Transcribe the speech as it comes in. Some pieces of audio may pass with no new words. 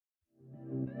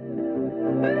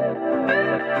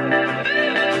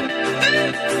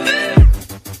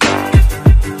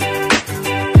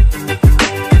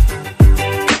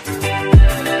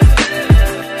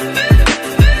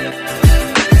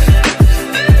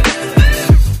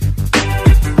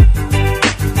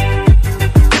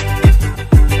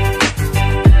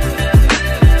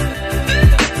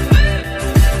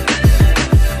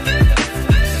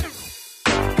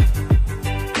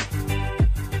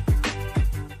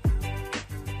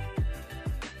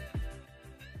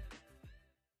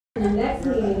The next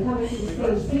meeting coming to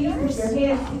the stage. Please put your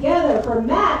hands together for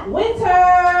Matt Winters.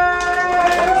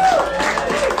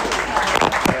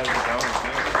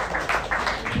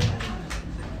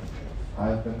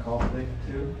 I've been called big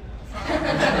too. I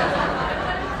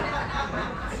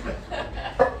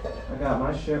got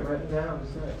my shit written down.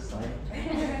 Isn't that exciting?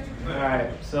 Alright,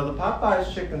 so the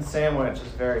Popeyes chicken sandwich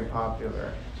is very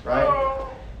popular, right?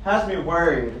 Has me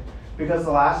worried because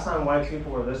the last time white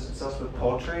people were this obsessed with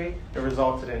poultry, it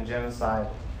resulted in genocide.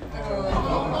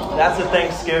 That's a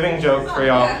Thanksgiving joke for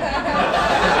y'all.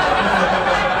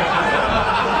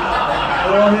 A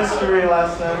little history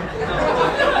lesson.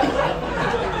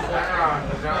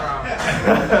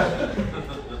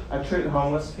 I treat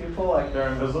homeless people like they're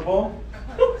invisible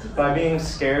by being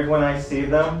scared when I see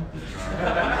them.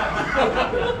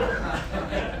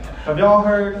 Have y'all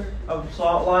heard of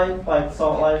Salt Life? Like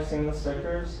Salt Life, seen the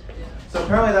stickers? So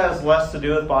apparently that has less to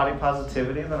do with body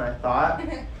positivity than I thought.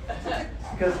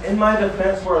 Because in my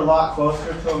defense, we're a lot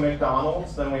closer to a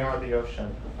McDonald's than we are the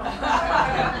ocean.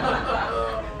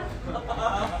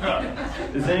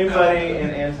 Is anybody an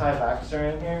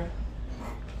anti-vaxxer in here?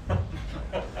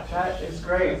 Chat is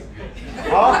great.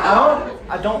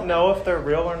 I don't know if they're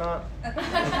real or not. But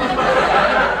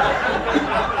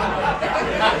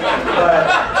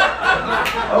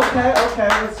okay,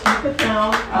 let's keep it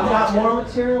down. I've got more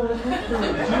material in here.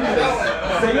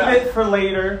 Jesus. Save it for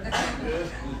later.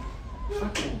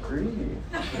 Fucking greedy.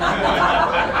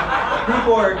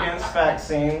 People are against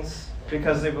vaccines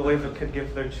because they believe it could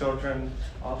give their children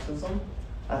autism.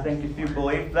 I think if you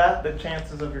believe that, the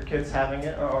chances of your kids having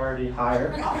it are already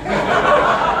higher.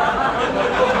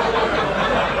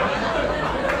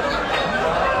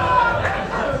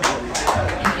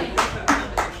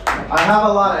 I have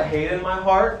a lot of hate in my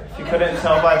heart, if you couldn't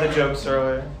tell by the jokes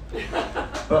earlier.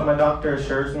 But my doctor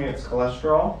assures me it's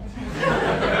cholesterol.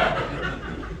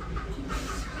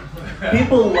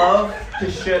 People love to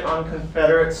shit on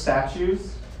Confederate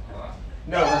statues.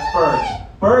 No, that's birds.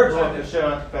 Birds love to shit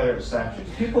on Confederate statues.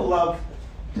 People love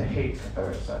to hate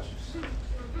Confederate statues.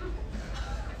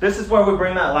 This is where we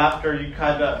bring that laughter. You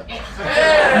kind of...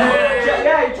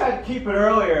 Yeah, you tried to keep it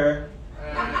earlier.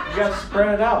 You got to spread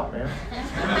it out, man.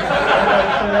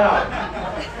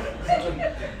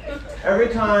 Every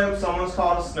time someone's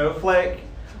called a snowflake,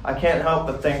 I can't help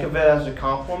but think of it as a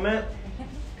compliment.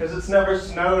 Because it's never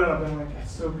snowed, and I've been like,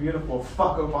 that's so beautiful.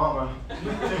 Fuck Obama.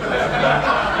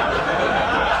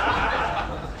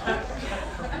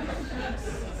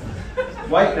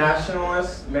 White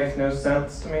nationalists make no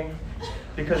sense to me.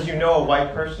 Because you know a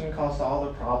white person caused all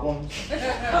the problems.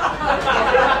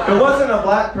 It wasn't a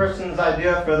black person's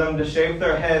idea for them to shave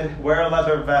their head, wear a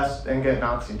leather vest, and get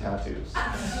Nazi tattoos.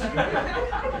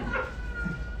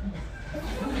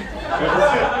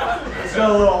 Let's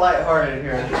go a little lighthearted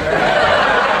here.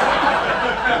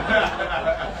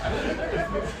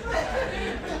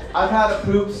 I've had a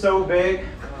poop so big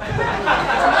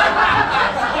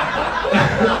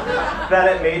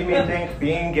that it made me think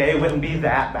being gay wouldn't be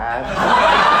that bad.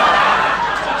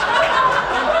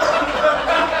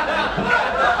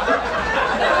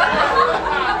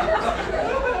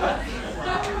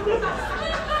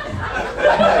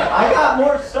 I got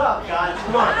more stuff, guys.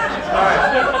 Come on. All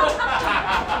right.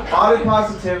 Body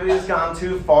positivity has gone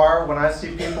too far when I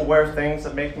see people wear things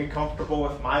that make me comfortable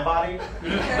with my body.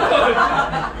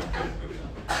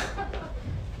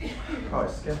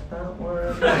 Probably skip that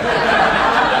one.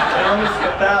 I'm gonna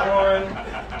skip that one.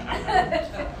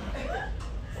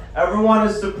 Everyone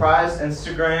is surprised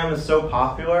Instagram is so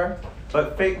popular,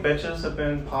 but fake bitches have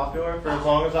been popular for as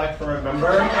long as I can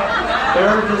remember.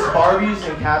 There were just Barbies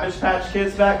and Cabbage Patch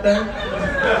Kids back then.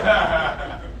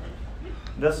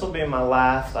 This will be my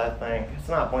last, I think. It's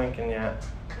not blinking yet.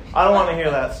 I don't want to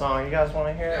hear that song. You guys want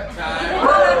to hear it?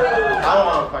 I don't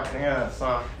want to fucking hear that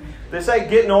song. They say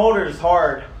getting older is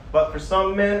hard, but for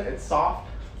some men, it's soft.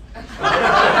 All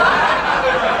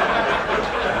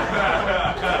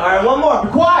right, one more. Be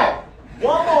quiet.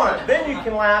 One more. Then you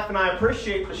can laugh, and I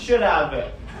appreciate the shit out of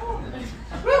it.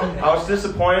 I was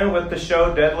disappointed with the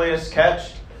show Deadliest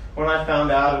Catch when I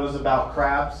found out it was about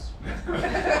crabs.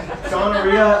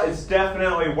 Gonorrhea is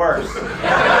definitely worse.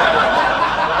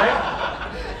 Right?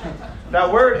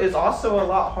 That word is also a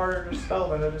lot harder to spell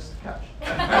than it is to catch.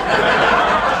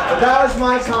 But that was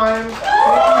my time. Thank you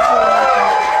so much.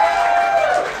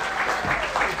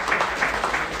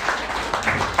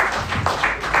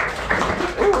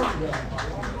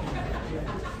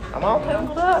 I'm all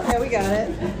tangled up. Yeah, we got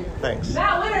it. Thanks.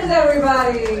 Matt Winters,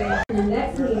 everybody. The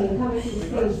next meeting coming to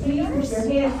the stage. Please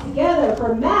put your hands together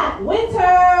for Matt Winters.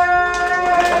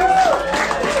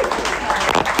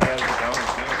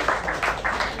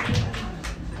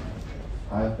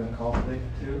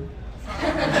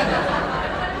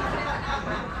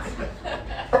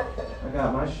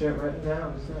 shit written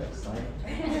down. Isn't that exciting?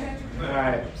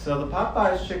 Alright, so the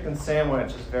Popeyes chicken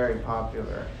sandwich is very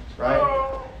popular,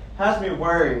 right? Has me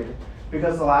worried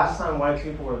because the last time white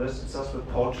people were this obsessed with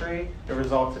poultry, it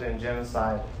resulted in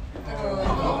genocide.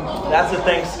 That's a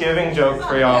Thanksgiving joke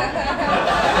for y'all.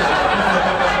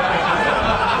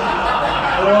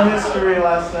 A little history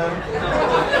lesson.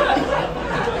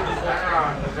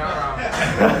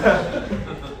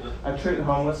 I treat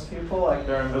homeless people like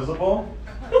they're invisible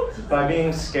by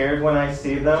being scared when I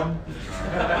see them.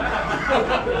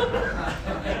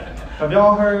 Have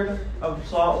y'all heard of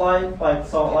Salt Life? Like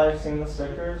Salt Life, seen the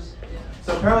stickers?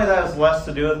 So apparently that has less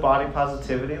to do with body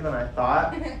positivity than I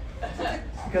thought.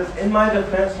 Because in my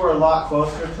defense, we're a lot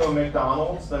closer to a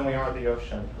McDonald's than we are the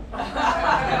ocean.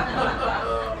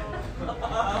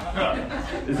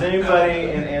 Is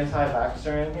anybody an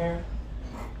anti-vaxxer in here?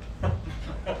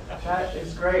 Chat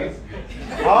is great.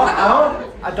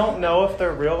 I don't know if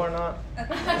they're real or not. But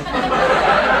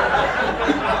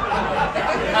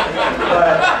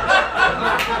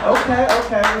okay,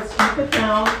 let's keep it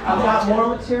down. I've got more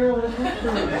material in here for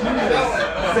you.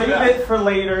 Save it for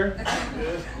later.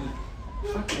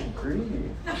 Fucking greedy.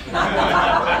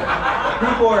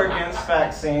 People are against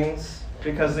vaccines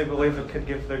because they believe it could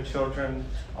give their children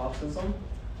autism.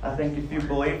 I think if you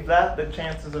believe that, the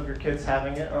chances of your kids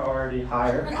having it are already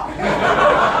higher.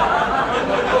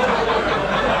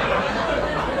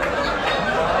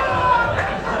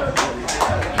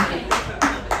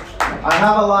 I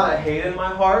have a lot of hate in my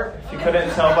heart, if you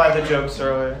couldn't tell by the jokes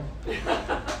earlier.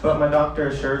 But my doctor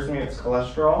assures me it's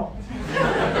cholesterol.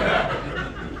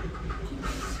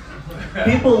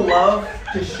 People love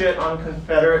to shit on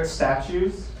Confederate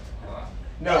statues.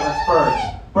 No, that's birds.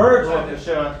 Birds love to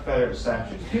shit on Confederate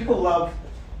statues. People love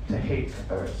to hate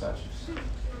Confederate statues.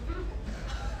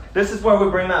 This is where we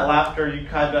bring that laughter. You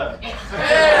kind of...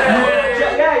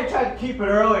 Yeah, you tried to keep it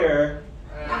earlier.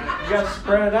 You got to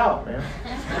spread it out, man.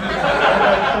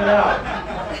 Spread it out.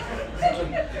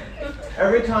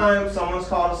 Every time someone's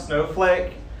called a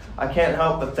snowflake, I can't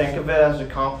help but think of it as a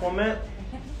compliment.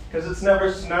 Because it's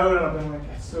never snowed, and I've been like,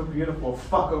 that's so beautiful.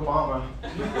 Fuck Obama.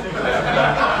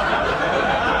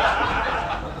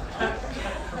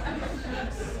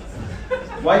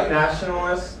 White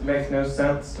nationalists make no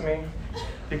sense to me.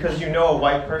 Because you know a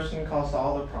white person caused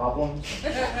all the problems.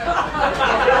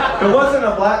 It wasn't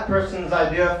a black person's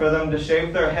idea for them to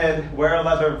shave their head, wear a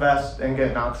leather vest, and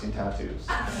get Nazi tattoos.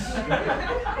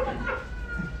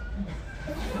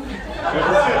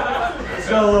 Let's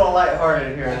go a little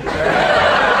lighthearted here.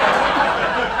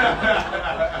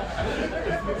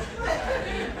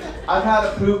 I've had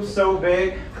a poop so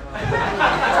big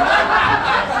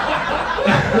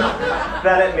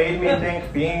that it made me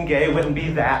think being gay wouldn't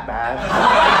be that bad.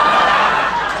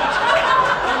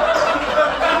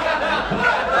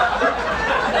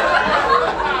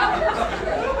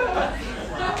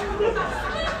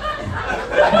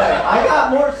 I got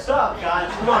more stuff,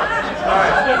 guys. Come on. All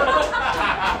right.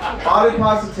 Body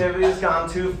positivity has gone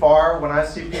too far when I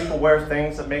see people wear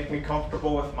things that make me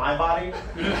comfortable with my body.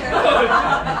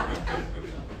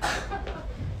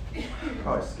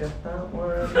 Probably skip that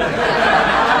one. I'm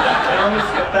gonna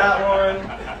skip that one.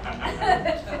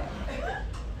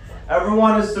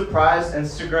 Everyone is surprised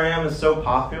Instagram is so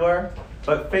popular,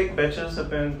 but fake bitches have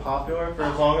been popular for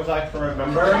as long as I can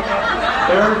remember.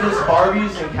 There were just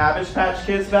Barbies and Cabbage Patch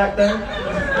Kids back then.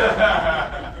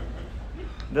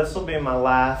 This will be my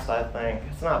last, I think.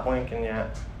 It's not blinking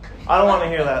yet. I don't want to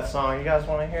hear that song. You guys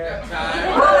want to hear it?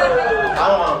 I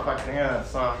don't want to fucking hear that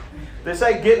song. They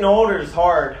say getting older is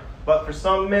hard, but for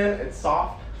some men, it's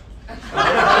soft.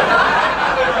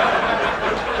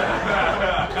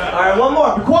 Alright, one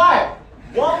more. Be quiet!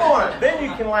 One more. Then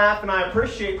you can laugh, and I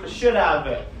appreciate the shit out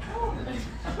of it.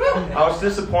 I was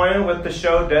disappointed with the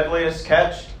show Deadliest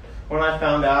Catch when I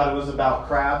found out it was about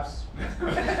crabs.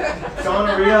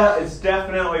 Gonorrhea is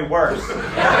definitely worse.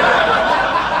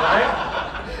 Right?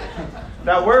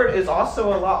 That word is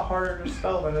also a lot harder to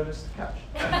spell than it is to catch.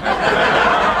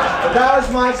 But that was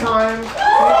my time.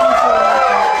 Thank you so much.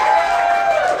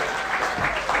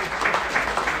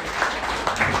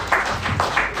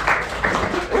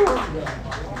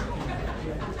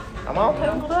 I'm all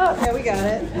tangled up. Yeah, we got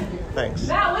it. Thanks.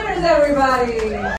 Now winners, everybody.